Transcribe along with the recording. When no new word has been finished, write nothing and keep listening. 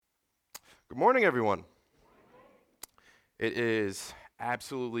Good morning, everyone. It is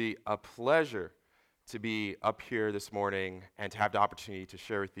absolutely a pleasure to be up here this morning and to have the opportunity to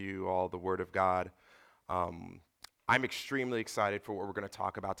share with you all the Word of God. Um, I'm extremely excited for what we're going to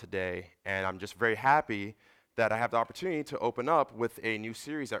talk about today, and I'm just very happy that I have the opportunity to open up with a new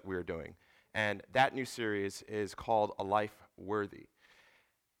series that we're doing. And that new series is called A Life Worthy.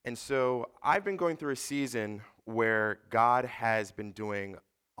 And so I've been going through a season where God has been doing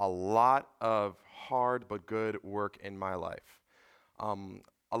a lot of hard but good work in my life. Um,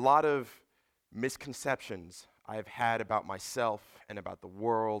 a lot of misconceptions I've had about myself and about the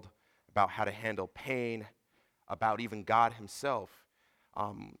world, about how to handle pain, about even God Himself.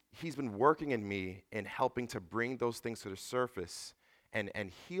 He's been working in me in helping to bring those things to the surface and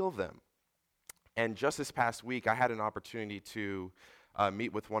heal them. And just this past week, I had an opportunity to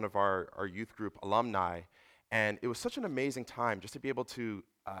meet with one of our youth group alumni, and it was such an amazing time just to be able to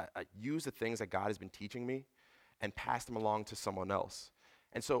use the things that God has been teaching me and pass them along to someone else.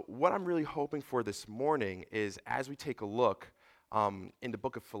 And so, what I'm really hoping for this morning is as we take a look in the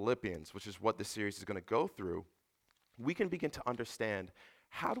book of Philippians, which is what this series is going to go through, we can begin to understand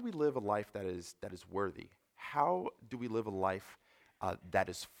how do we live a life that is worthy? How do we live a life that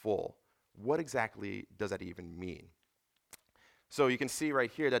is full? What exactly does that even mean? So you can see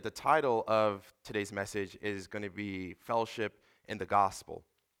right here that the title of today's message is going to be Fellowship in the Gospel.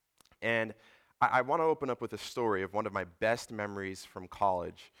 And I want to open up with a story of one of my best memories from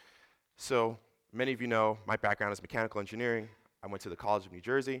college. So many of you know my background is mechanical engineering. I went to the College of New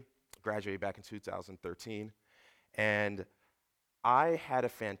Jersey, graduated back in 2013, and I had a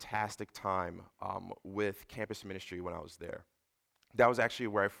fantastic time with campus ministry when I was there. That was actually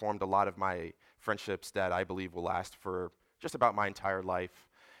where I formed a lot of my friendships that I believe will last for just about my entire life.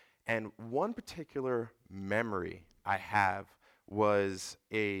 And one particular memory I have was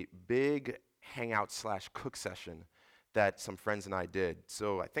a big hangout slash cook session that some friends and I did.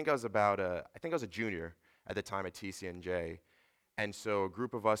 So I think I was a junior at the time at TCNJ. And so a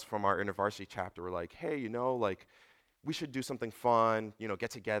group of us from our InterVarsity chapter were like, hey, like we should do something fun,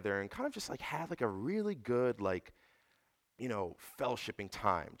 get together and kind of just like have like a really good fellowshipping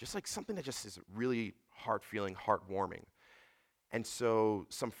time, just like something that just is really heart feeling, heartwarming. And so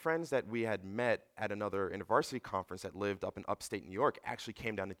some friends that we had met at another InterVarsity conference that lived up in upstate New York actually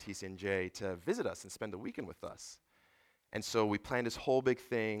came down to TCNJ to visit us and spend the weekend with us. And so we planned this whole big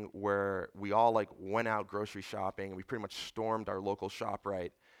thing where we all like went out grocery shopping and we pretty much stormed our local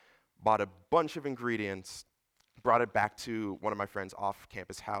ShopRite, bought a bunch of ingredients, brought it back to one of my friends'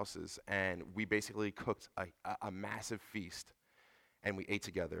 off-campus houses, and we basically cooked a massive feast, and we ate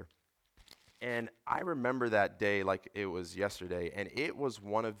together. And I remember that day like it was yesterday, and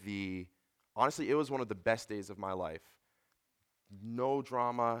honestly, it was one of the best days of my life. No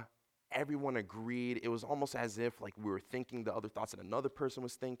drama. Everyone agreed. It was almost as if like we were thinking the other thoughts that another person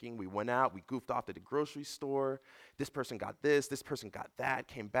was thinking. We went out, we goofed off at the grocery store. This person got this person got that,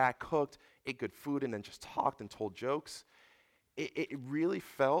 came back, cooked, ate good food, and then just talked and told jokes. It really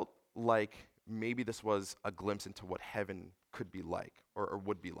felt like maybe this was a glimpse into what heaven could be like or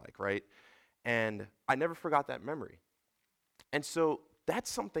would be like, right? And I never forgot that memory. And so that's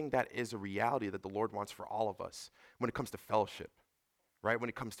something that is a reality that the Lord wants for all of us when it comes to fellowship, right? When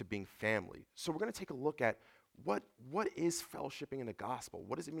it comes to being family. So we're going to take a look at what is fellowshipping in the gospel?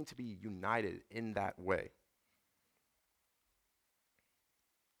 What does it mean to be united in that way?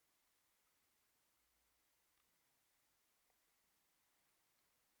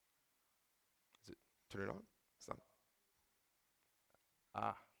 Is it turn it on? It's not.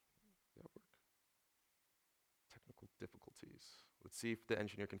 Ah, that work. Technical difficulties. Let's see if the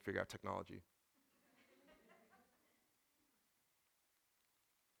engineer can figure out technology.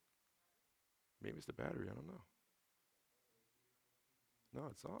 Maybe it's the battery. I don't know. No,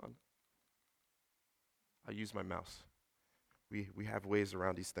 it's on. I use my mouse. We have ways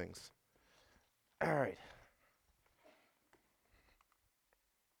around these things. All right.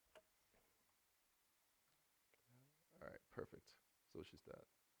 All right. Perfect. So it's just that.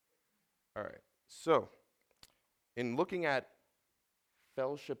 All right. So, in looking at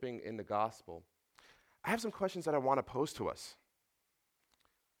fellowshipping in the gospel, I have some questions that I want to pose to us.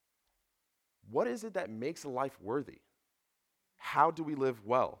 What is it that makes a life worthy? How do we live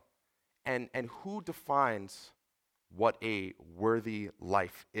well? And who defines what a worthy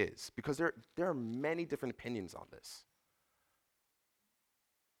life is? Because there are many different opinions on this.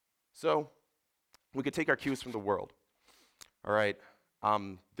 So, we could take our cues from the world. All right.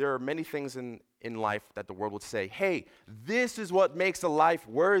 There are many things in life that the world would say, hey, this is what makes a life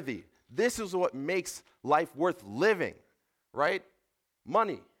worthy. This is what makes life worth living, right?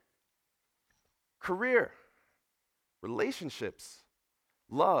 Money, career, relationships,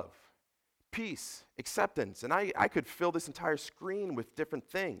 love, peace, acceptance. And I could fill this entire screen with different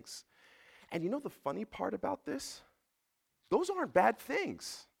things. And you know the funny part about this? Those aren't bad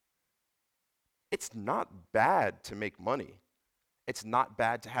things. It's not bad to make money. It's not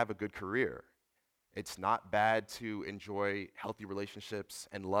bad to have a good career. It's not bad to enjoy healthy relationships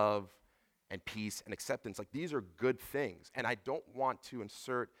and love and peace and acceptance. Like, these are good things. And I don't want to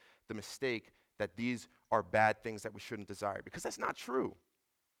insert the mistake that these are bad things that we shouldn't desire, because that's not true.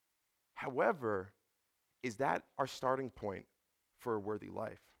 However, is that our starting point for a worthy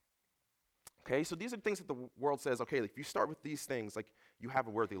life? Okay, so these are things that the world says, okay, if you start with these things, like, you have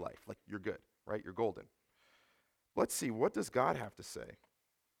a worthy life, like, you're good, right? You're golden. Let's see, what does God have to say?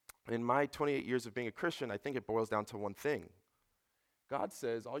 In my 28 years of being a Christian, I think it boils down to one thing. God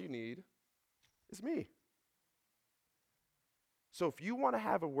says all you need is me. So if you want to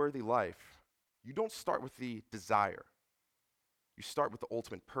have a worthy life, you don't start with the desire. You start with the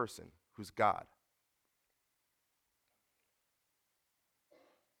ultimate person, who's God.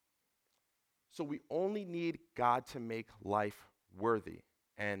 So we only need God to make life worthy.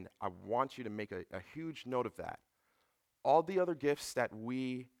 And I want you to make a huge note of that. All the other gifts that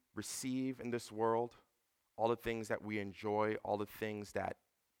we receive in this world, all the things that we enjoy, all the things that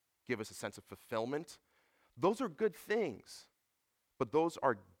give us a sense of fulfillment, those are good things. But those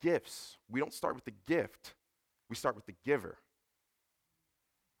are gifts. We don't start with the gift, we start with the giver.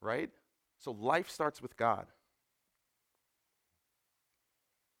 Right? So life starts with God.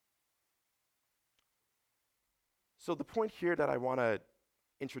 So the point here that I want to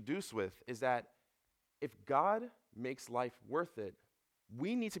introduce with is that if God makes life worth it,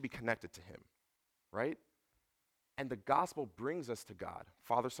 we need to be connected to him, right? And the gospel brings us to God,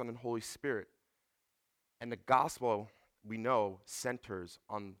 Father, Son, and Holy Spirit. And the gospel, we know, centers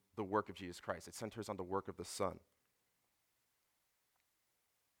on the work of Jesus Christ. It centers on the work of the Son.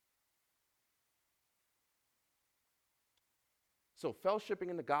 So fellowshipping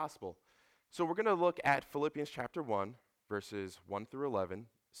in the gospel. So we're going to look at Philippians chapter 1, verses 1 through 11.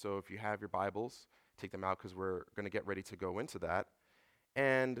 So if you have your Bibles, take them out because we're going to get ready to go into that.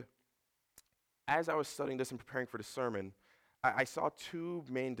 And as I was studying this and preparing for the sermon, I saw two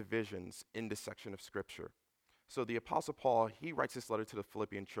main divisions in this section of Scripture. So the Apostle Paul, he writes this letter to the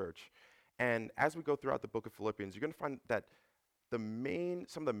Philippian church. And as we go throughout the book of Philippians, you're going to find that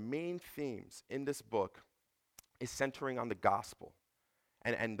some of the main themes in this book is centering on the gospel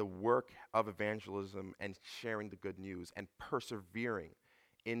and the work of evangelism and sharing the good news and persevering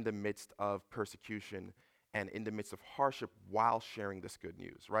in the midst of persecution and in the midst of hardship while sharing this good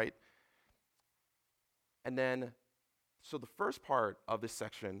news, right? And then, so the first part of this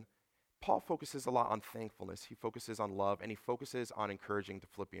section, Paul focuses a lot on thankfulness. He focuses on love, and he focuses on encouraging the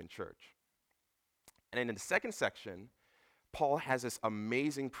Philippian church. And then in the second section, Paul has this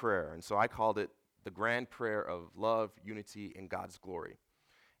amazing prayer, and so I called it the grand prayer of love, unity, and God's glory.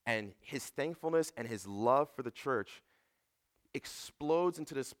 And his thankfulness and his love for the church explodes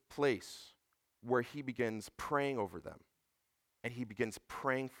into this place where he begins praying over them. And he begins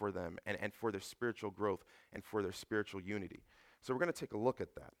praying for them and for their spiritual growth and for their spiritual unity. So we're going to take a look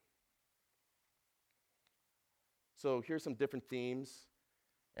at that. So here's some different themes.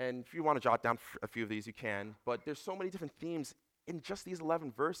 And if you want to jot down a few of these, you can. But there's so many different themes in just these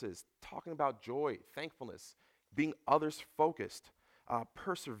 11 verses, talking about joy, thankfulness, being others-focused,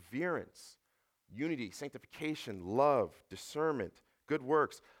 perseverance, unity, sanctification, love, discernment, good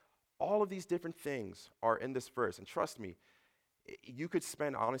works. All of these different things are in this verse. And trust me, you could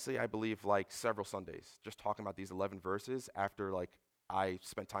spend, honestly, I believe, like several Sundays just talking about these 11 verses after I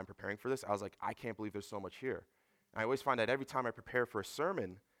spent time preparing for this. I was like, I can't believe there's so much here. And I always find that every time I prepare for a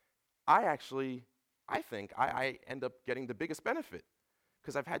sermon, I think I end up getting the biggest benefit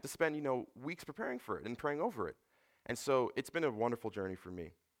because I've had to spend, weeks preparing for it and praying over it. And so it's been a wonderful journey for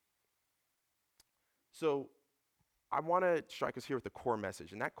me. So I want to strike us here with the core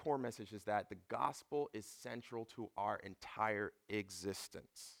message, and that core message is that the gospel is central to our entire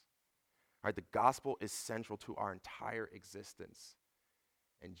existence. All right, the gospel is central to our entire existence.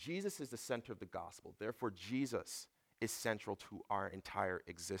 And Jesus is the center of the gospel. Therefore, Jesus is central to our entire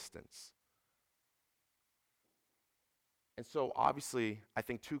existence. And so, obviously, I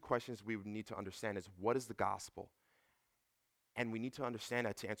think two questions we would need to understand is, what is the gospel? And we need to understand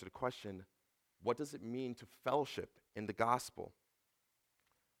that to answer the question, what does it mean to fellowship in the gospel?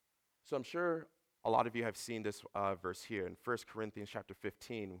 So I'm sure a lot of you have seen this verse here in 1 Corinthians chapter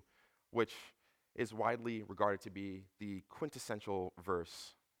 15, which is widely regarded to be the quintessential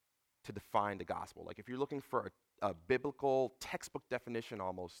verse to define the gospel. Like if you're looking for a biblical textbook definition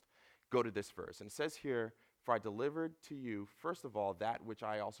almost, go to this verse. And it says here, "For I delivered to you, first of all, that which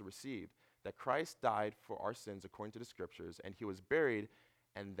I also received, that Christ died for our sins according to the Scriptures, and he was buried,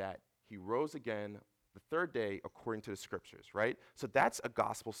 and that he rose again the third day according to the Scriptures," right? So that's a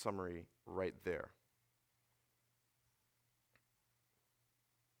gospel summary right there.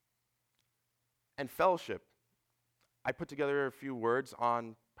 And fellowship. I put together a few words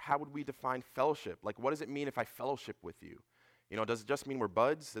on how would we define fellowship? Like, what does it mean if I fellowship with you? Does it just mean we're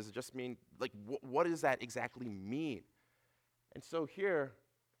buds? Does it just mean, like, what does that exactly mean? And so here,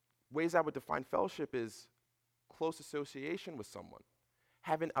 ways I would define fellowship is close association with someone,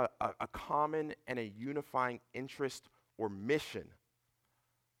 having a common and a unifying interest or mission,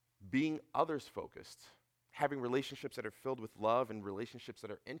 being others focused, having relationships that are filled with love and relationships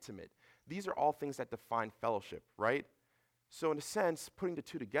that are intimate. These are all things that define fellowship, right? So in a sense, putting the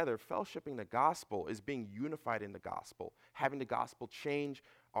two together, fellowshipping the gospel is being unified in the gospel, having the gospel change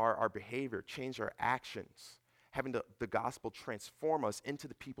our behavior, change our actions, having the gospel transform us into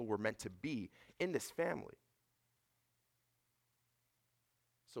the people we're meant to be in this family.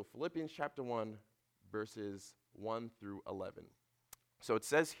 So Philippians chapter 1, verses 1 through 11. So it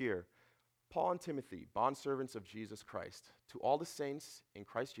says here, "Paul and Timothy, bondservants of Jesus Christ, to all the saints in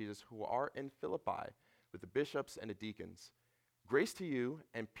Christ Jesus who are in Philippi, with the bishops and the deacons, grace to you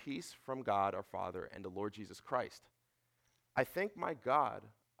and peace from God our Father and the Lord Jesus Christ. I thank my God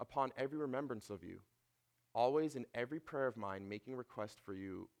upon every remembrance of you, always in every prayer of mine, making request for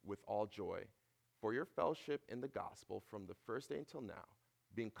you with all joy, for your fellowship in the gospel from the first day until now,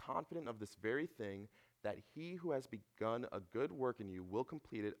 being confident of this very thing, that he who has begun a good work in you will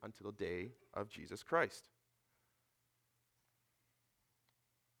complete it until the day of Jesus Christ.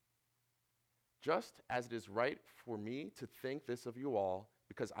 Just as it is right for me to think this of you all,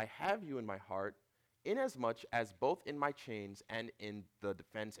 because I have you in my heart, inasmuch as both in my chains and in the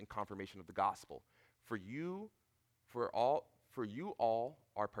defense and confirmation of the gospel, for you all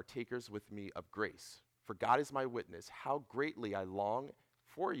are partakers with me of grace. For God is my witness, how greatly I long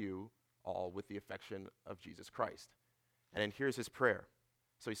for you all with the affection of Jesus Christ." And then here's his prayer.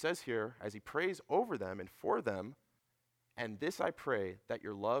 So he says here, as he prays over them and for them, "And this I pray, that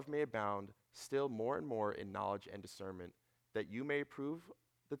your love may abound still more and more in knowledge and discernment, that you may approve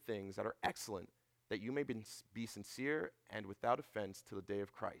the things that are excellent, that you may be sincere and without offense till the day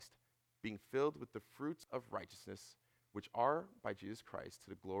of Christ, being filled with the fruits of righteousness, which are by Jesus Christ, to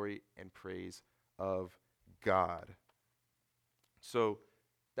the glory and praise of God." So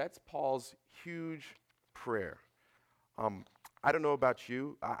that's Paul's huge prayer. I don't know about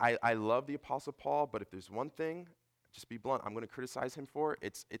you. I love the Apostle Paul, but if there's one thing, just be blunt, I'm going to criticize him for,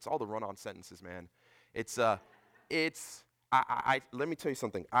 it's all the run-on sentences, man. Let me tell you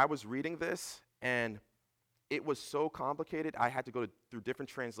something. I was reading this, and it was so complicated, I had to go through different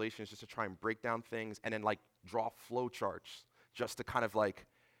translations just to try and break down things and then, draw flow charts just to kind of,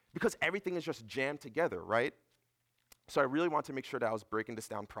 because everything is just jammed together, right? So I really wanted to make sure that I was breaking this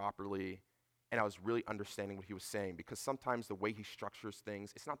down properly and I was really understanding what he was saying, because sometimes the way he structures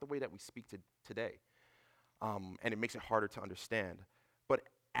things, it's not the way that we speak today. And it makes it harder to understand. But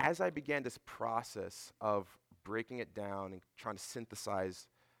as I began this process of breaking it down and trying to synthesize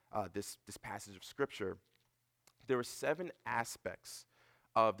this passage of Scripture, there were 7 aspects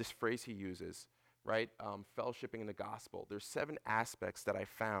of this phrase he uses, right? Fellowshipping in the gospel. There's 7 aspects that I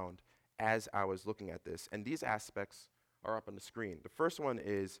found as I was looking at this. And these aspects are up on the screen. The first one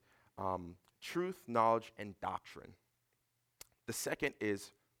is truth, knowledge, and doctrine. The second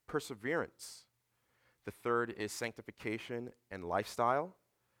is perseverance. The third is sanctification and lifestyle.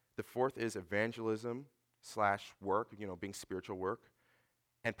 The fourth is evangelism / work, being spiritual work,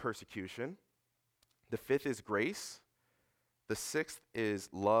 and persecution. The fifth is grace. The sixth is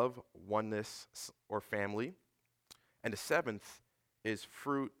love, oneness, or family. And the seventh is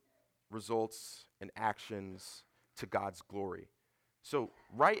fruit, results, and actions to God's glory. So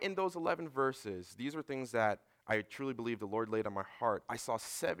right in those 11 verses, these are things that I truly believe the Lord laid on my heart. I saw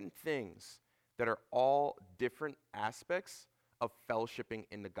 7 things that are all different aspects of fellowshipping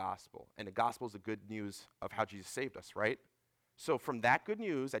in the gospel. And the gospel is the good news of how Jesus saved us, right? So from that good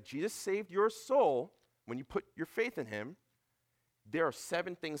news that Jesus saved your soul when you put your faith in him, there are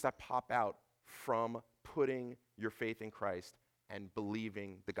 7 things that pop out from putting your faith in Christ and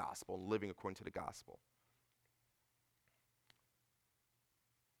believing the gospel and living according to the gospel.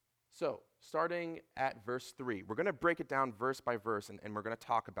 So, starting at verse 3, we're going to break it down verse by verse, and we're going to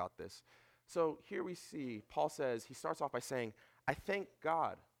talk about this. So here we see, Paul says, he starts off by saying, "I thank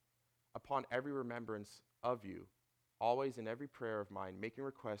God upon every remembrance of you, always in every prayer of mine, making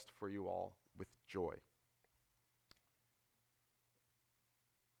request for you all with joy."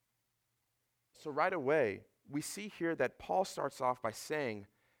 So right away, we see here that Paul starts off by saying,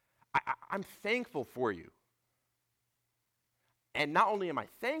 I'm thankful for you. And not only am I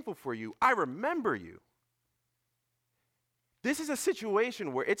thankful for you, I remember you. This is a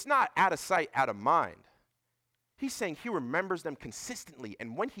situation where it's not out of sight, out of mind. He's saying he remembers them consistently,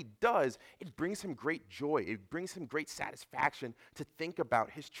 and when he does, it brings him great joy. It brings him great satisfaction to think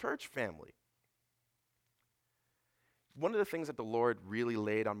about his church family. One of the things that the Lord really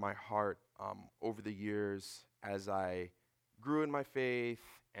laid on my heart over the years as I grew in my faith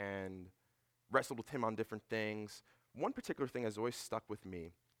and wrestled with him on different things, one particular thing has always stuck with me.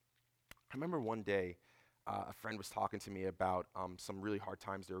 I remember one day a friend was talking to me about some really hard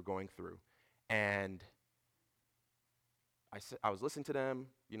times they were going through, and I was listening to them.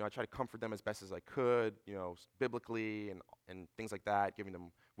 I tried to comfort them as best as I could, biblically and things like that, giving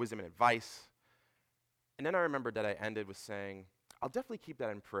them wisdom and advice. And then I remembered that I ended with saying, I'll definitely keep that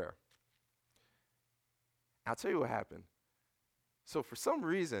in prayer. I'll tell you what happened. So for some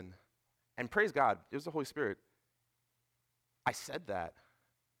reason, and praise God, it was the Holy Spirit, I said that,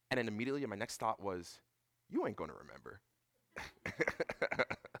 and then immediately my next thought was, you ain't going to remember.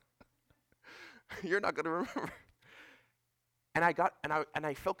 You're not going to remember. And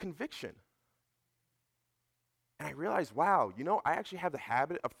I felt conviction. And I realized, wow, I actually have the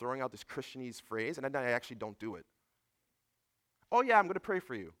habit of throwing out this Christianese phrase, and then I actually don't do it. Oh yeah, I'm going to pray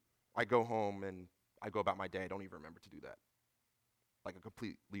for you. I go home and I go about my day. I don't even remember to do that. Like I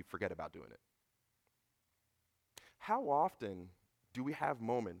completely forget about doing it. How often do we have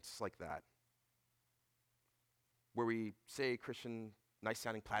moments like that where we say a Christian,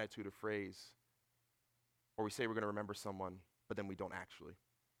 nice-sounding platitude or phrase, or we say we're going to remember someone, but then we don't actually?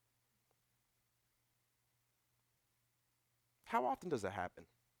 How often does that happen?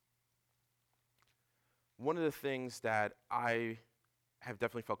 One of the things that I have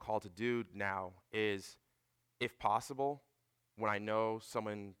definitely felt called to do now is, if possible, when I know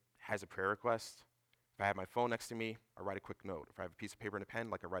someone has a prayer request, if I have my phone next to me, I write a quick note. If I have a piece of paper and a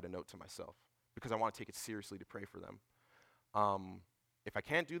pen, I write a note to myself, because I want to take it seriously to pray for them. If I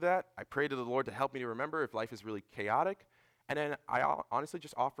can't do that, I pray to the Lord to help me to remember if life is really chaotic. And then I honestly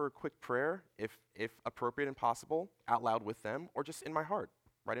just offer a quick prayer, if appropriate and possible, out loud with them, or just in my heart,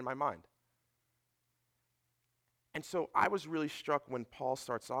 right in my mind. And so I was really struck when Paul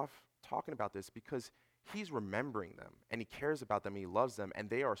starts off talking about this, because he's remembering them, and he cares about them, and he loves them, and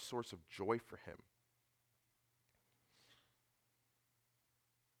they are a source of joy for him.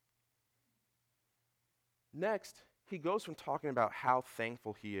 Next, he goes from talking about how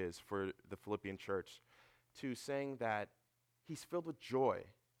thankful he is for the Philippian church to saying that he's filled with joy,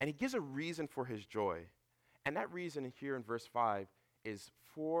 and he gives a reason for his joy. And that reason here in verse 5 is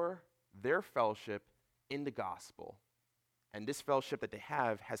for their fellowship in the gospel. And this fellowship that they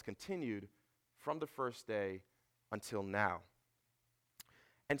have has continued from the first day until now.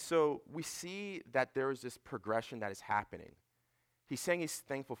 And so we see that there is this progression that is happening. He's saying he's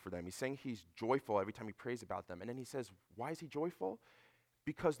thankful for them. He's saying he's joyful every time he prays about them. And then he says, why is he joyful?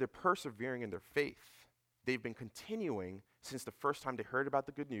 Because they're persevering in their faith. They've been continuing since the first time they heard about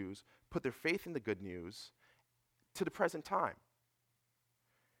the good news, put their faith in the good news, to the present time.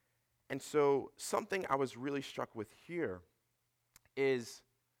 And so something I was really struck with here is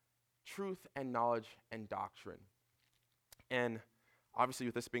truth and knowledge and doctrine. And obviously,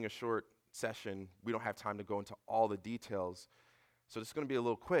 with this being a short session, we don't have time to go into all the details. So this is going to be a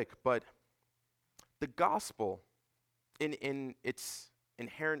little quick, but the gospel, in its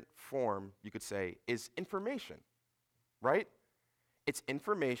inherent form, you could say, is information, right? It's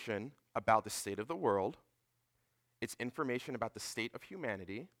information about the state of the world. It's information about the state of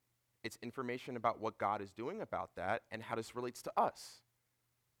humanity. It's information about what God is doing about that and how this relates to us.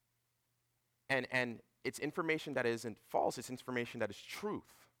 And it's information that isn't false. It's information that is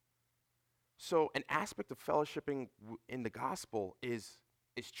truth. So an aspect of fellowshipping in the gospel is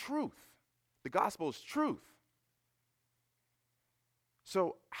truth. The gospel is truth.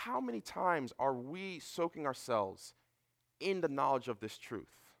 So how many times are we soaking ourselves in the knowledge of this truth?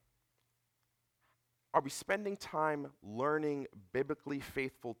 Are we spending time learning biblically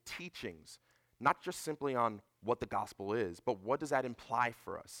faithful teachings, not just simply on what the gospel is, but what does that imply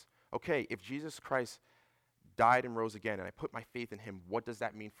for us? Okay, if Jesus Christ died and rose again and I put my faith in him, what does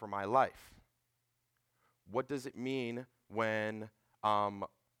that mean for my life? What does it mean when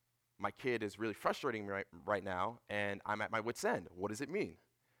my kid is really frustrating me right now and I'm at my wit's end? What does it mean?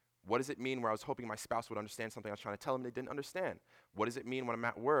 What does it mean where I was hoping my spouse would understand something I was trying to tell them they didn't understand? What does it mean when I'm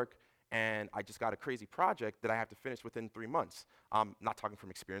at work and I just got a crazy project that I have to finish within 3 months? Not talking from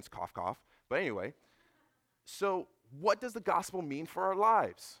experience, cough, cough. But anyway, so what does the gospel mean for our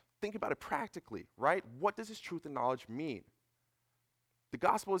lives? think about it practically, right? What does this truth and knowledge mean? The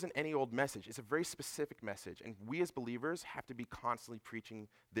gospel isn't any old message. It's a very specific message. And we as believers have to be constantly preaching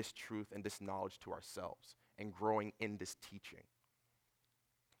this truth and this knowledge to ourselves and growing in this teaching.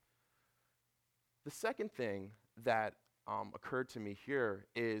 The second thing that occurred to me here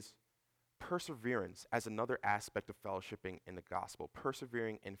is perseverance as another aspect of fellowshipping in the gospel,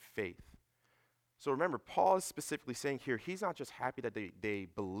 persevering in faith. So remember, Paul is specifically saying here, he's not just happy that they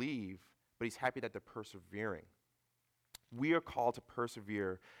believe, but he's happy that they're persevering. We are called to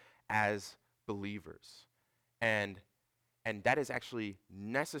persevere as believers. And that is actually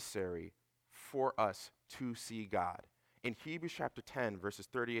necessary for us to see God. In Hebrews chapter 10, verses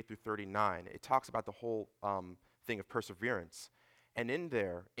 38 through 39, it talks about the whole thing of perseverance. And in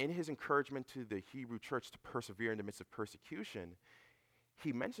there, in his encouragement to the Hebrew church to persevere in the midst of persecution,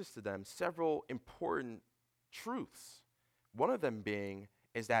 he mentions to them several important truths. One of them being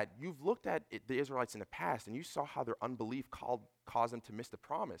is that you've looked at the Israelites in the past and you saw how their unbelief caused them to miss the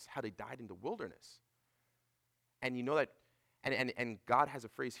promise, how they died in the wilderness. And you know that, and God has a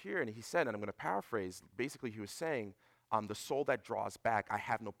phrase here, and he said, and I'm going to paraphrase, basically he was saying, the soul that draws back, I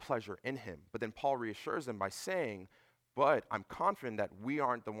have no pleasure in him. But then Paul reassures them by saying, but I'm confident that we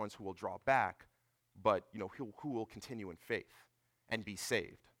aren't the ones who will draw back, but who will continue in faith and be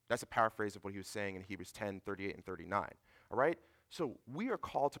saved. That's a paraphrase of what he was saying in Hebrews 10, 38 and 39. All right? So we are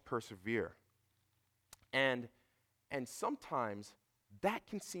called to persevere. And sometimes that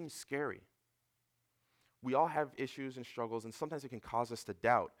can seem scary. We all have issues and struggles, and sometimes it can cause us to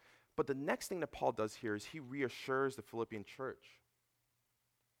doubt. But the next thing that Paul does here is he reassures the Philippian church.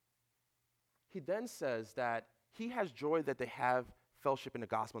 He then says that he has joy that they have fellowship in the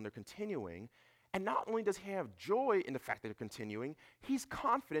gospel and they're continuing. And not only does he have joy in the fact that they're continuing, he's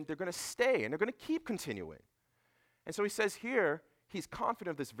confident they're going to stay and they're going to keep continuing. And so he says here, he's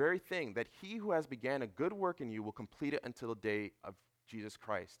confident of this very thing, that he who has began a good work in you will complete it until the day of Jesus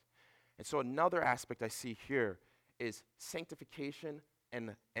Christ. And so another aspect I see here is sanctification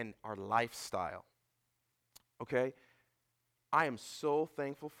and our lifestyle. Okay? I am so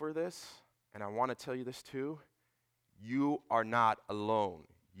thankful for this, and I want to tell you this too. You are not alone.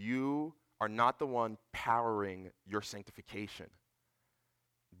 You are not the one powering your sanctification.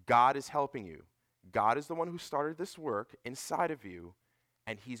 God is helping you. God is the one who started this work inside of you,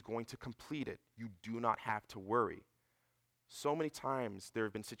 and he's going to complete it. You do not have to worry. So many times there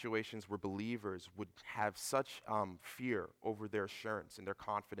have been situations where believers would have such fear over their assurance and their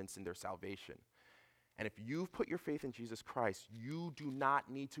confidence in their salvation. And if you've put your faith in Jesus Christ, you do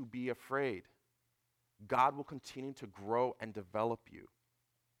not need to be afraid. God will continue to grow and develop you.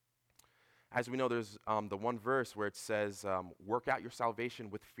 As we know, there's the one verse where it says, work out your salvation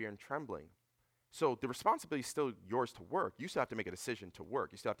with fear and trembling. So the responsibility is still yours to work. You still have to make a decision to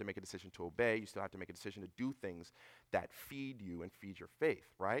work. You still have to make a decision to obey. You still have to make a decision to do things that feed you and feed your faith,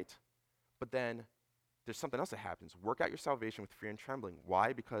 right? But then there's something else that happens. Work out your salvation with fear and trembling.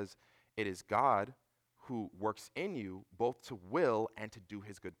 Why? Because it is God who works in you both to will and to do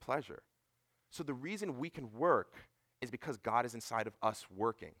his good pleasure. So the reason we can work is because God is inside of us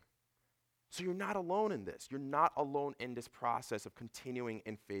working. So you're not alone in this. You're not alone in this process of continuing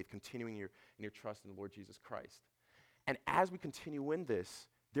in faith, continuing in your trust in the Lord Jesus Christ. And as we continue in this,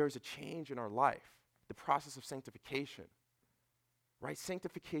 there is a change in our life, the process of sanctification, right?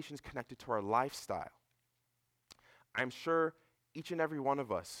 Sanctification is connected to our lifestyle. I'm sure each and every one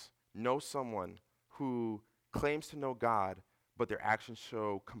of us know someone who claims to know God, but their actions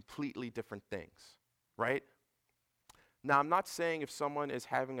show completely different things, right? Now, I'm not saying if someone is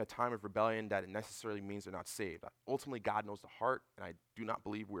having a time of rebellion that it necessarily means they're not saved. Ultimately, God knows the heart, and I do not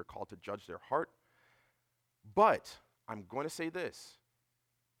believe we're called to judge their heart. But I'm going to say this.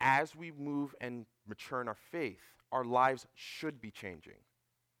 As we move and mature in our faith, our lives should be changing.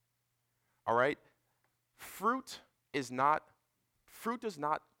 All right? Fruit does not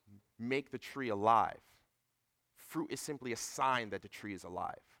make the tree alive. Fruit is simply a sign that the tree is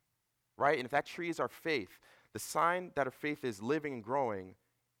alive, right? And if that tree is our faith, the sign that our faith is living and growing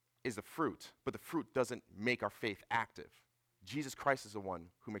is the fruit, but the fruit doesn't make our faith active. Jesus Christ is the one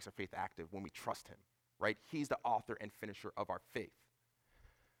who makes our faith active when we trust him, right? He's the author and finisher of our faith.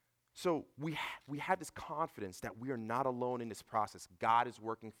 So we have this confidence that we are not alone in this process. God is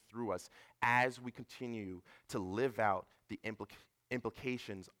working through us as we continue to live out the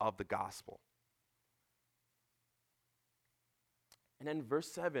implications of the gospel. And then verse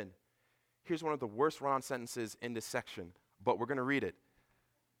 7, here's one of the worst run-on sentences in this section, but we're going to read it.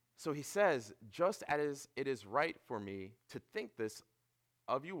 So he says, just as it is right for me to think this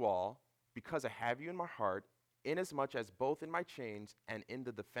of you all, because I have you in my heart, inasmuch as both in my chains and in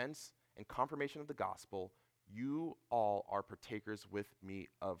the defense and confirmation of the gospel, you all are partakers with me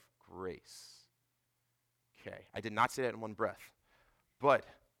of grace. Okay, I did not say that in one breath, but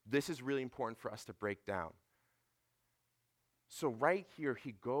this is really important for us to break down. So right here,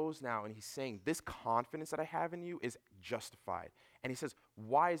 he goes now and he's saying, this confidence that I have in you is justified. And he says,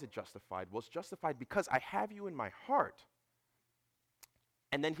 why is it justified? Well, it's justified because I have you in my heart.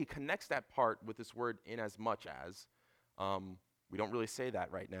 And then he connects that part with this word in as much as. We don't really say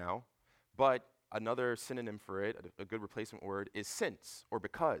that right now, but another synonym for it, a good replacement word, is since or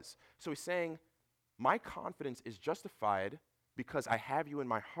because. So he's saying, my confidence is justified because I have you in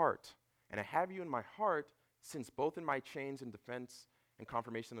my heart. And I have you in my heart since both in my chains and defense and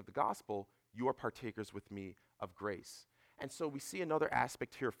confirmation of the gospel, you are partakers with me of grace. And so we see another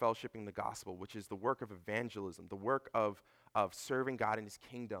aspect here of fellowshipping the gospel, which is the work of evangelism, the work of serving God in his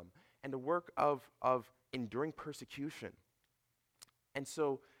kingdom, and the work of enduring persecution. And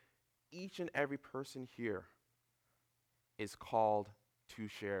so each and every person here is called to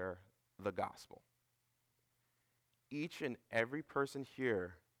share the gospel. Each and every person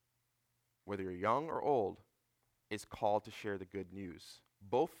here, whether you're young or old, is called to share the good news,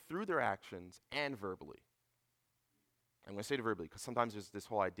 both through their actions and verbally. I'm going to say it verbally because sometimes there's this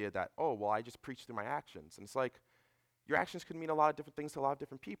whole idea that, oh, well, I just preach through my actions. And it's like, your actions could mean a lot of different things to a lot of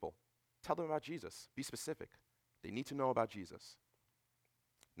different people. Tell them about Jesus. Be specific. They need to know about Jesus,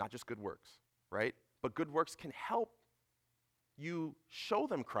 not just good works, right? But good works can help you show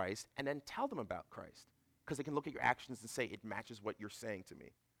them Christ and then tell them about Christ because they can look at your actions and say, it matches what you're saying to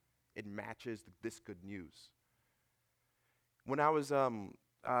me. It matches this good news. When I was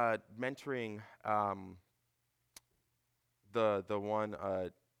mentoring the one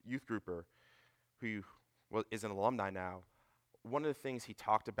youth grouper who is an alumni now, one of the things he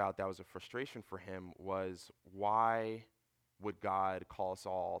talked about that was a frustration for him was, why would God call us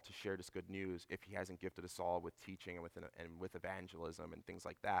all to share this good news if he hasn't gifted us all with teaching and with evangelism and things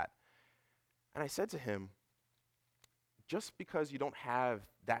like that? And I said to him, just because you don't have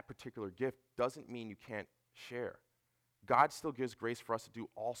that particular gift doesn't mean you can't share. God still gives grace for us to do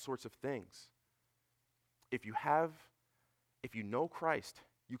all sorts of things. If you know Christ,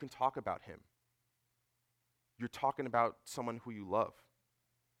 you can talk about him. You're talking about someone who you love.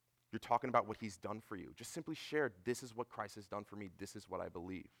 You're talking about what he's done for you. Just simply share, this is what Christ has done for me. This is what I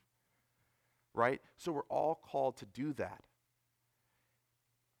believe. Right? So we're all called to do that.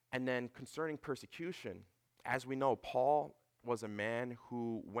 And then concerning persecution, as we know, Paul was a man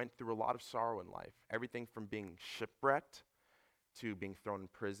who went through a lot of sorrow in life. Everything from being shipwrecked to being thrown in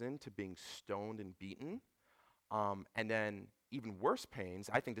prison to being stoned and beaten. And then even worse pains.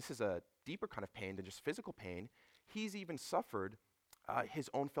 I think this is a deeper kind of pain than just physical pain. He's even suffered his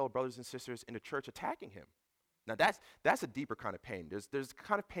own fellow brothers and sisters in the church attacking him. Now that's a deeper kind of pain. There's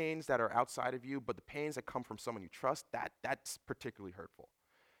kind of pains that are outside of you, but the pains that come from someone you trust, that's particularly hurtful,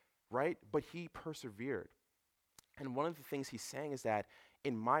 right? But he persevered. And one of the things he's saying is that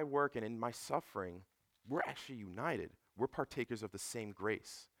in my work and in my suffering, we're actually united. We're partakers of the same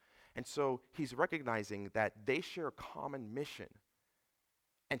grace. And so he's recognizing that they share a common mission.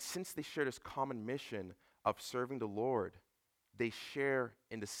 And since they share this common mission of serving the Lord, they share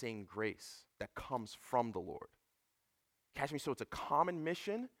in the same grace that comes from the Lord. Catch me? So it's a common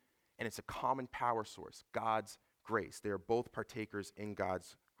mission and it's a common power source, God's grace. They are both partakers in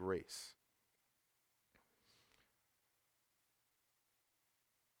God's grace.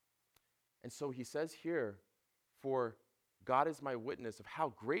 And so he says here, for God is my witness of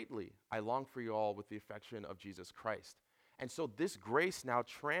how greatly I long for you all with the affection of Jesus Christ. And so this grace now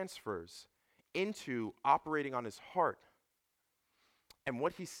transfers into operating on his heart. And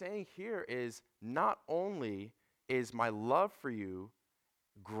what he's saying here is, not only is my love for you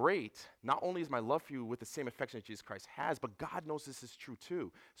great, not only is my love for you with the same affection that Jesus Christ has, but God knows this is true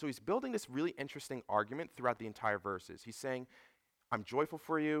too. So he's building this really interesting argument throughout the entire verses. He's saying, I'm joyful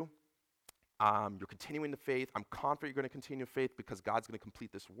for you. You're continuing the faith. I'm confident you're going to continue faith because God's going to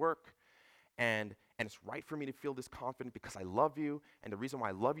complete this work. And it's right for me to feel this confident because I love you. And the reason why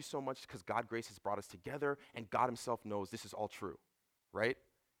I love you so much is because God's grace has brought us together. And God himself knows this is all true, right?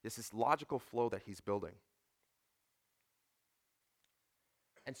 This is logical flow that he's building.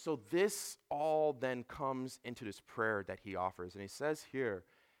 And so this all then comes into this prayer that he offers. And he says here,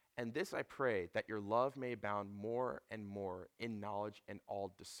 and this I pray, that your love may abound more and more in knowledge and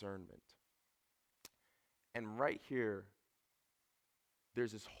all discernment. And right here,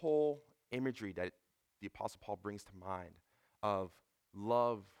 there's this whole imagery that the Apostle Paul brings to mind of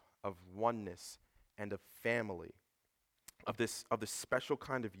love, of oneness, and of family, of this special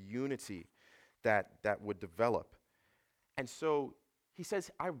kind of unity that would develop. And so he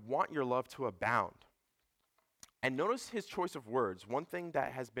says, I want your love to abound. And notice his choice of words. One thing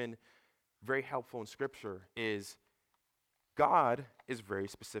that has been very helpful in Scripture is God is very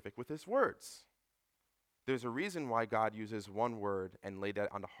specific with his words. There's a reason why God uses one word and laid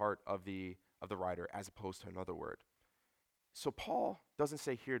that on the heart of the writer as opposed to another word. So Paul doesn't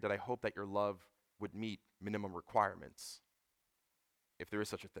say here that I hope that your love would meet minimum requirements, if there is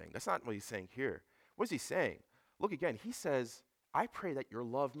such a thing. That's not what he's saying here. What is he saying? Look again, he says, I pray that your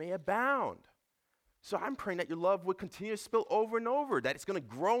love may abound. So I'm praying that your love would continue to spill over and over, that it's going to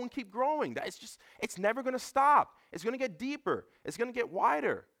grow and keep growing, that it's never going to stop. It's going to get deeper. It's going to get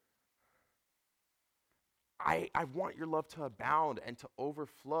wider. I want your love to abound and to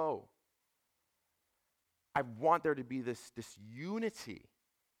overflow. I want there to be this unity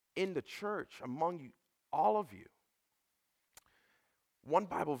in the church among you, all of you. One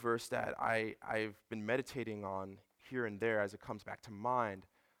Bible verse that I've been meditating on here and there as it comes back to mind,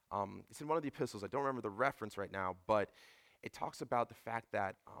 it's in one of the epistles. I don't remember the reference right now, but it talks about the fact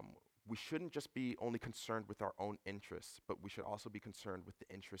that we shouldn't just be only concerned with our own interests, but we should also be concerned with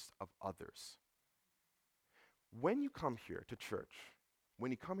the interests of others. When you come here to church,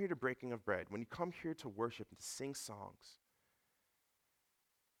 when you come here to breaking of bread, when you come here to worship and to sing songs,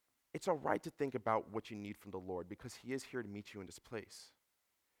 it's all right to think about what you need from the Lord because he is here to meet you in this place.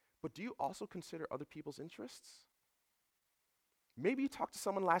 But do you also consider other people's interests? Maybe you talked to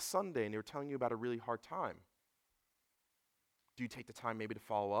someone last Sunday and they were telling you about a really hard time. Do you take the time maybe to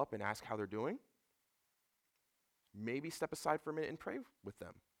follow up and ask how they're doing? Maybe step aside for a minute and pray with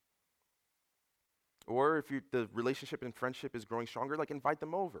them. Or if the relationship and friendship is growing stronger, like invite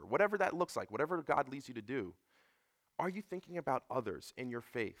them over. Whatever that looks like, whatever God leads you to do. Are you thinking about others in your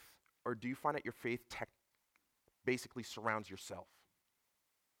faith? Or do you find that your faith basically surrounds yourself?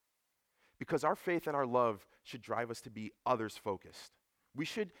 Because our faith and our love should drive us to be others focused. We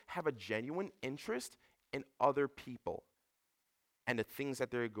should have a genuine interest in other people and the things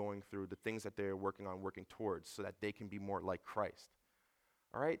that they're going through, the things that they're working on, working towards, so that they can be more like Christ.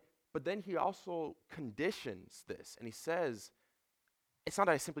 All right? But then he also conditions this, and he says, it's not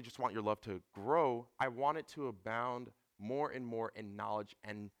that I simply just want your love to grow, I want it to abound more and more in knowledge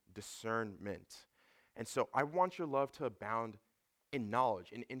and discernment. And so I want your love to abound in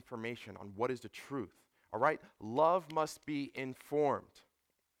knowledge, in information on what is the truth. All right? Love must be informed.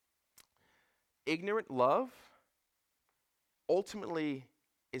 Ignorant love ultimately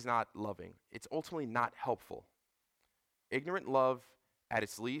is not loving. It's ultimately not helpful. Ignorant love, at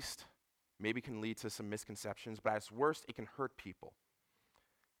its least, maybe can lead to some misconceptions, but at its worst, it can hurt people.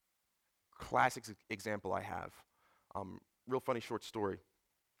 Classic example I have. Real funny short story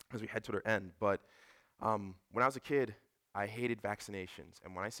as we head to the end, but when I was a kid, I hated vaccinations.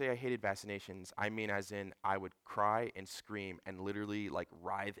 And when I say I hated vaccinations, I mean as in I would cry and scream and literally like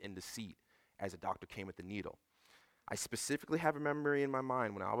writhe in the seat as a doctor came with the needle. I specifically have a memory in my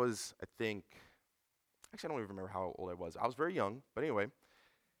mind when I was, actually I don't even remember how old I was. I was very young, but anyway,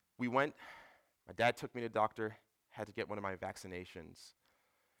 my dad took me to the doctor, had to get one of my vaccinations.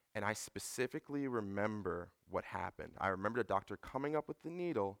 And I specifically remember what happened. I remember the doctor coming up with the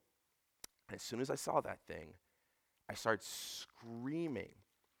needle, and as soon as I saw that thing, I started screaming.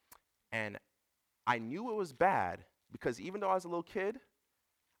 And I knew it was bad because even though I was a little kid,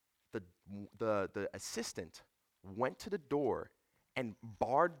 the assistant went to the door and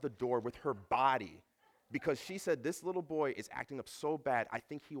barred the door with her body because she said, this little boy is acting up so bad, I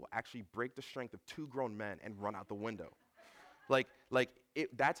think he will actually break the strength of 2 grown men and run out the window.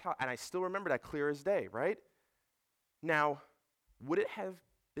 That's how, and I still remember that clear as day, right? Now, would it have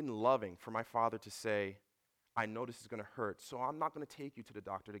been loving for my father to say, I know this is going to hurt, so I'm not going to take you to the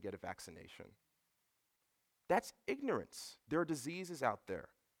doctor to get a vaccination? That's ignorance. There are diseases out there.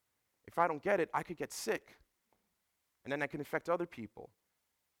 If I don't get it, I could get sick, and then I can infect other people.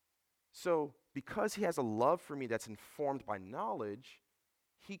 So because he has a love for me that's informed by knowledge,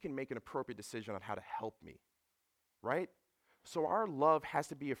 he can make an appropriate decision on how to help me, right? So our love has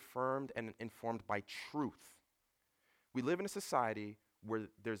to be affirmed and informed by truth. We live in a society where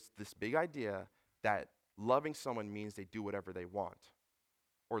there's this big idea that loving someone means they do whatever they want.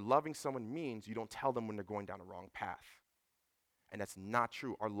 Or loving someone means you don't tell them when they're going down a wrong path. And that's not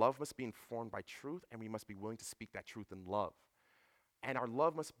true. Our love must be informed by truth, and we must be willing to speak that truth in love. And our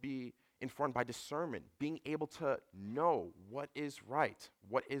love must be informed by discernment, being able to know what is right,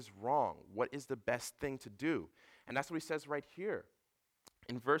 what is wrong, what is the best thing to do. And that's what he says right here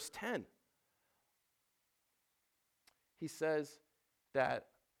in verse 10. He says that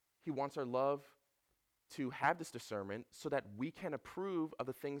he wants our love to have this discernment so that we can approve of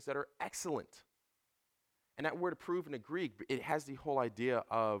the things that are excellent. And that word approve in the Greek, it has the whole idea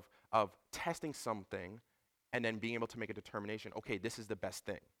of testing something and then being able to make a determination, okay, this is the best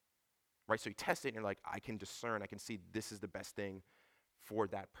thing, right? So you test it and you're like, I can discern, I can see this is the best thing for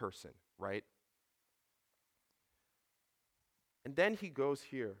that person, right? And then he goes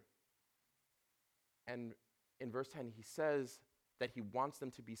here, and in verse 10, he says that he wants them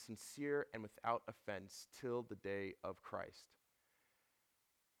to be sincere and without offense till the day of Christ.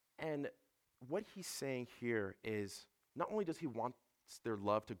 And what he's saying here is not only does he want their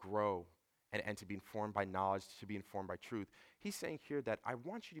love to grow and to be informed by knowledge, to be informed by truth, he's saying here that I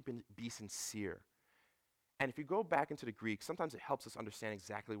want you to be sincere. And if you go back into the Greek, sometimes it helps us understand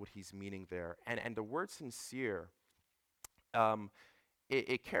exactly what he's meaning there. And the word sincere,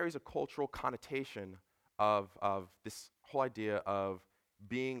 it carries a cultural connotation of this whole idea of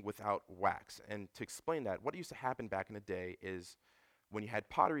being without wax. And to explain that, what used to happen back in the day is when you had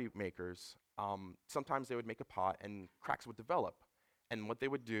pottery makers, sometimes they would make a pot and cracks would develop. And what they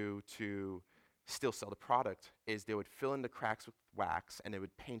would do to still sell the product is they would fill in the cracks with wax and they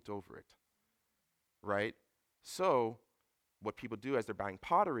would paint over it, right? So what people do as they're buying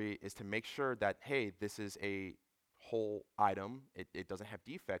pottery is to make sure that, hey, this is a whole item, it doesn't have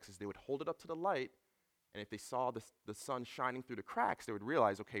defects, is they would hold it up to the light, and if they saw the sun shining through the cracks, they would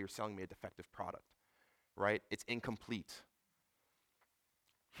realize, okay, you're selling me a defective product, right? It's incomplete.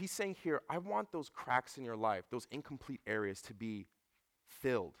 He's saying here, I want those cracks in your life, those incomplete areas to be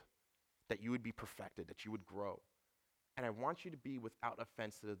filled, that you would be perfected, that you would grow. And I want you to be without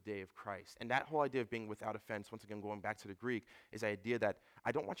offense to the day of Christ. And that whole idea of being without offense, once again, going back to the Greek, is the idea that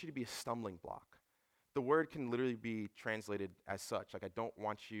I don't want you to be a stumbling block. The word can literally be translated as such, like I don't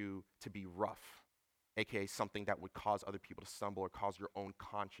want you to be rough, aka something that would cause other people to stumble or cause your own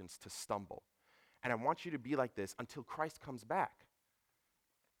conscience to stumble. And I want you to be like this until Christ comes back.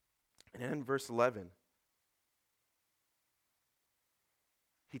 And then in verse 11,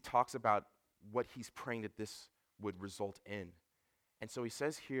 he talks about what he's praying that this would result in. And so he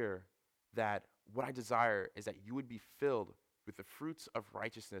says here that what I desire is that you would be filled with the fruits of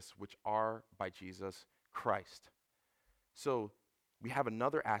righteousness which are by Jesus Christ. So we have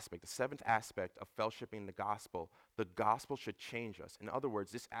another aspect, the seventh aspect of fellowshipping the gospel. The gospel should change us. In other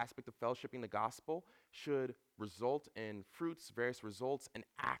words, this aspect of fellowshipping the gospel should result in fruits, various results, and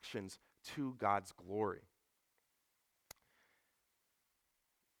actions to God's glory.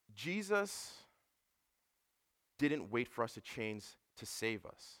 Jesus didn't wait for us to change to save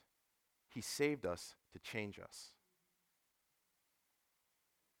us. He saved us to change us.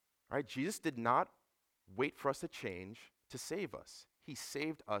 Right? Jesus did not wait for us to change to save us. He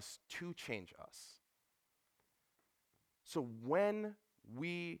saved us to change us. So when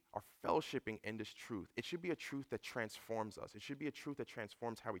we are fellowshipping in this truth, it should be a truth that transforms us. It should be a truth that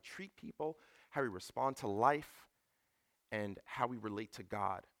transforms how we treat people, how we respond to life, and how we relate to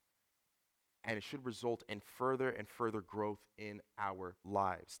God. And it should result in further and further growth in our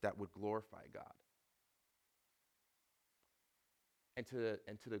lives that would glorify God. And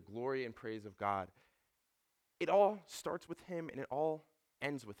to the glory and praise of God. It all starts with him and it all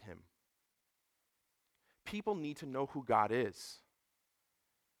ends with him. People need to know who God is.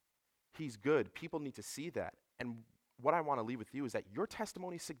 He's good. People need to see that. And what I want to leave with you is that your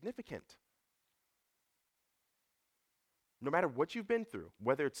testimony is significant. No matter what you've been through,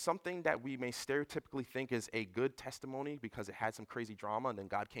 whether it's something that we may stereotypically think is a good testimony because it had some crazy drama and then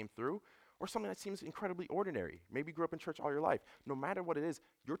God came through, or something that seems incredibly ordinary. Maybe you grew up in church all your life. No matter what it is,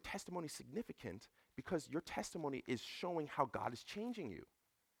 your testimony is significant because your testimony is showing how God is changing you.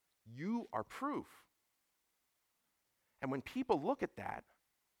 You are proof. And when people look at that,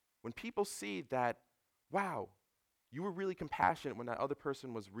 when people see that, wow, you were really compassionate when that other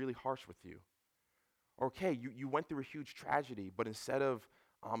person was really harsh with you. Okay, you went through a huge tragedy, but instead of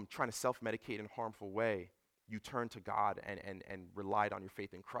trying to self-medicate in a harmful way, you turned to God and relied on your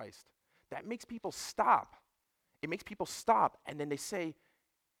faith in Christ. That makes people stop. It makes people stop, and then they say,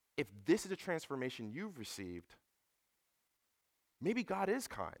 if this is a transformation you've received, maybe God is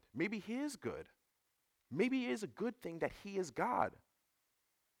kind. Maybe he is good. Maybe it is a good thing that he is God.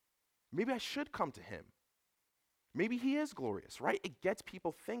 Maybe I should come to him. Maybe he is glorious, right? It gets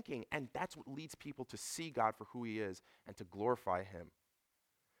people thinking, and that's what leads people to see God for who he is and to glorify him.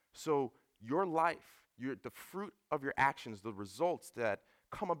 So your life, the fruit of your actions, the results that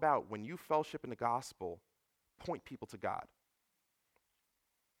come about when you fellowship in the gospel, point people to God.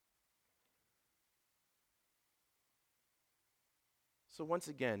 So once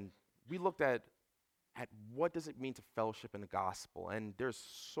again, we looked at what does it mean to fellowship in the gospel, and there's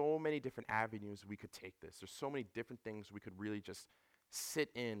so many different avenues we could take this. There's so many different things we could really just sit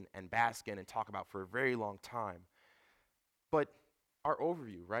in and bask in and talk about for a very long time. But our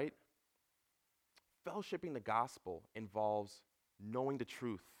overview, right? Fellowshipping the gospel involves knowing the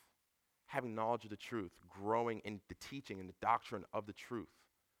truth, having knowledge of the truth, growing in the teaching and the doctrine of the truth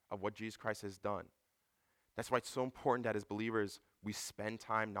of what Jesus Christ has done. That's why it's so important that as believers, we spend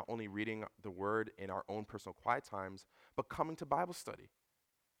time not only reading the word in our own personal quiet times, but coming to Bible study,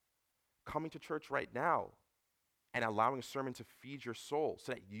 coming to church right now, and allowing a sermon to feed your soul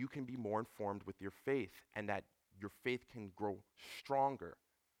so that you can be more informed with your faith and that your faith can grow stronger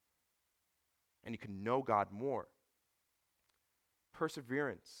and you can know God more.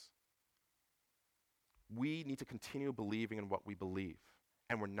 Perseverance. We need to continue believing in what we believe,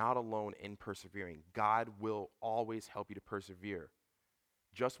 and we're not alone in persevering. God will always help you to persevere.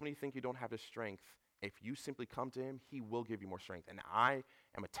 Just when you think you don't have the strength, if you simply come to him, he will give you more strength. And I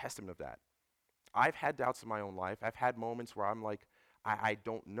am a testament of that. I've had doubts in my own life. I've had moments where I'm like, I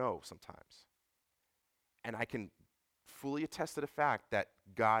don't know sometimes. And I can fully attest to the fact that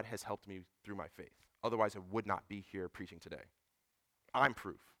God has helped me through my faith. Otherwise, I would not be here preaching today. I'm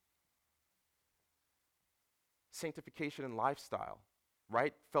proof. Sanctification and lifestyle,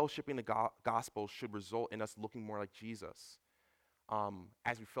 right? Fellowshipping the gospel should result in us looking more like Jesus.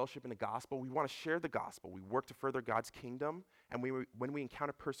 As we fellowship in the gospel, we want to share the gospel. We work to further God's kingdom. And when we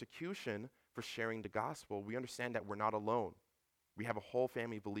encounter persecution for sharing the gospel, we understand that we're not alone. We have a whole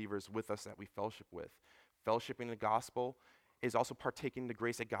family of believers with us that we fellowship with. Fellowshipping the gospel is also partaking the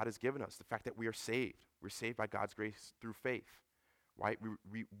grace that God has given us, the fact that we are saved. We're saved by God's grace through faith, right?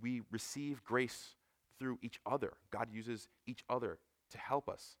 We receive grace through each other. God uses each other to help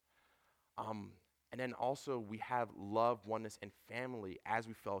us. And then also we have love, oneness, and family as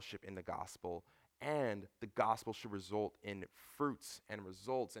we fellowship in the gospel. And the gospel should result in fruits and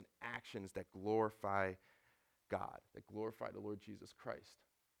results and actions that glorify God, that glorify the Lord Jesus Christ.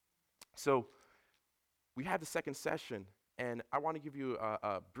 So we have the second session, and I want to give you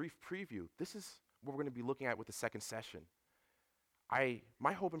a brief preview. This is what we're going to be looking at with the second session.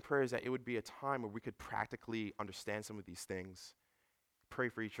 My hope and prayer is that it would be a time where we could practically understand some of these things, pray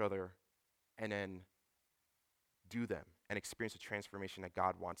for each other, and then do them and experience the transformation that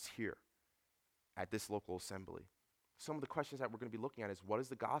God wants here at this local assembly. Some of the questions that we're going to be looking at is, what is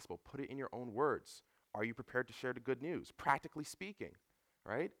the gospel? Put it in your own words. Are you prepared to share the good news? Practically speaking,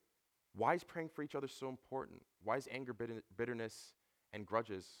 right? Why is praying for each other so important? Why is anger, bitterness, and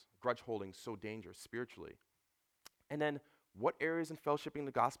grudge holding so dangerous spiritually? And then, what areas in fellowshipping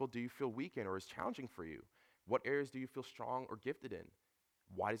the gospel do you feel weak in or is challenging for you? What areas do you feel strong or gifted in?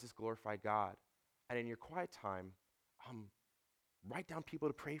 Why does this glorify God? And in your quiet time, write down people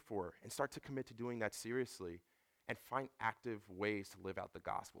to pray for and start to commit to doing that seriously and find active ways to live out the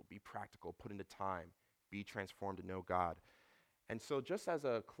gospel. Be practical, put into time, be transformed to know God. And so just as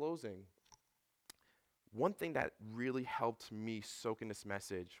a closing, one thing that really helped me soak in this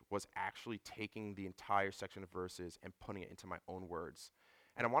message was actually taking the entire section of verses and putting it into my own words.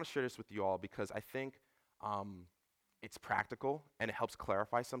 And I want to share this with you all because I think it's practical and it helps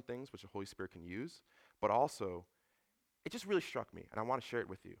clarify some things which the Holy Spirit can use, but also it just really struck me and I want to share it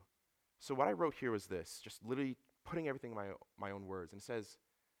with you. So what I wrote here was this, just literally putting everything in my own words. And it says,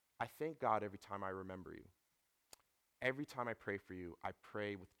 I thank God every time I remember you. Every time I pray for you, I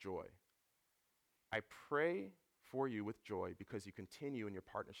pray with joy. I pray for you with joy because you continue in your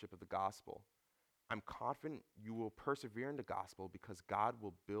partnership of the gospel. I'm confident you will persevere in the gospel because God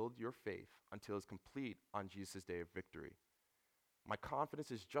will build your faith until it's complete on Jesus' day of victory. My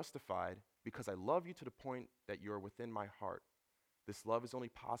confidence is justified because I love you to the point that you are within my heart. This love is only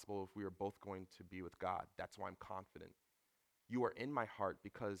possible if we are both going to be with God. That's why I'm confident. You are in my heart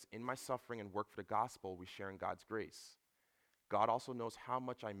because in my suffering and work for the gospel, we share in God's grace. God also knows how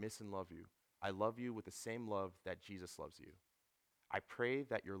much I miss and love you. I love you with the same love that Jesus loves you. I pray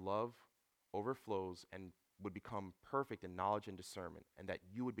that your love overflows and would become perfect in knowledge and discernment, and that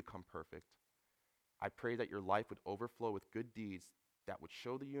you would become perfect. I pray that your life would overflow with good deeds that would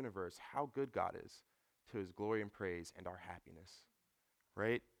show the universe how good God is, to his glory and praise and our happiness.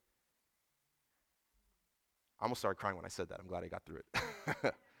 Right? I almost started crying when I said that. I'm glad I got through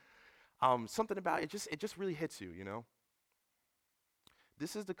it. Something about it, it just really hits you, you know?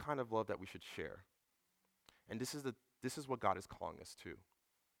 This is the kind of love that we should share. And this is what God is calling us to.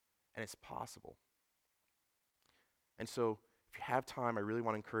 And it's possible. And so, if you have time, I really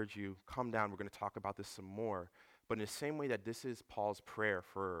want to encourage you, come down. We're going to talk about this some more. But in the same way that this is Paul's prayer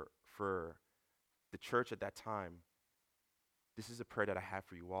for the church at that time, this is a prayer that I have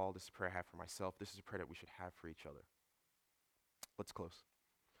for you all. This is a prayer I have for myself. This is a prayer that we should have for each other. Let's close.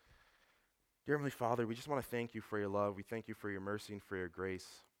 Dear Heavenly Father, we just want to thank you for your love. We thank you for your mercy and for your grace.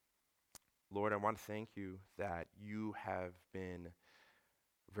 Lord, I want to thank you that you have been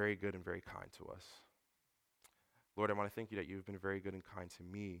very good and very kind to us. Lord, I want to thank you that you've been very good and kind to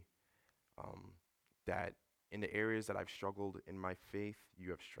me, that in the areas that I've struggled in my faith,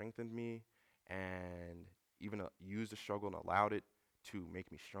 you have strengthened me and even used the struggle and allowed it to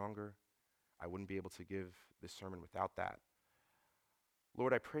make me stronger. I wouldn't be able to give this sermon without that.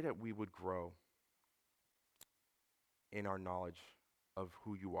 Lord, I pray that we would grow in our knowledge of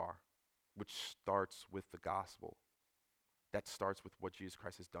who you are, which starts with the gospel. That starts with what Jesus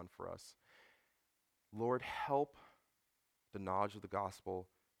Christ has done for us. Lord, help the knowledge of the gospel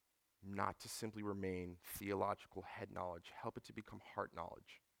not to simply remain theological head knowledge. Help it to become heart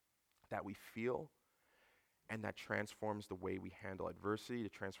knowledge that we feel and that transforms the way we handle adversity,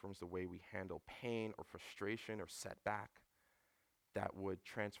 that transforms the way we handle pain or frustration or setback, that would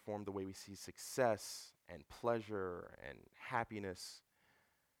transform the way we see success and pleasure and happiness.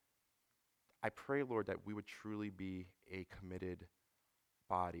 I pray, Lord, that we would truly be a committed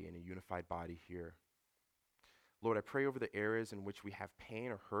body and a unified body here. Lord, I pray over the areas in which we have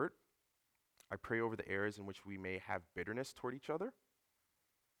pain or hurt. I pray over the areas in which we may have bitterness toward each other.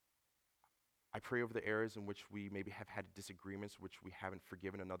 I pray over the areas in which we maybe have had disagreements which we haven't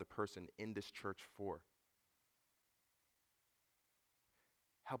forgiven another person in this church for.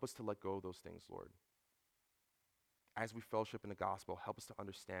 Help us to let go of those things, Lord. As we fellowship in the gospel, help us to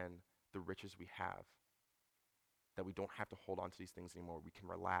understand the riches we have, that we don't have to hold on to these things anymore. We can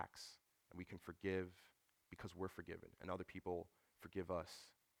relax and we can forgive because we're forgiven and other people forgive us.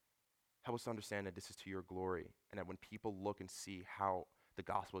 Help us to understand that this is to your glory and that when people look and see how the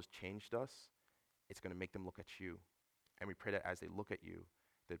gospel has changed us, it's going to make them look at you. And we pray that as they look at you,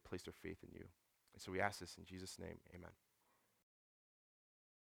 they'd place their faith in you. And so we ask this in Jesus' name, amen.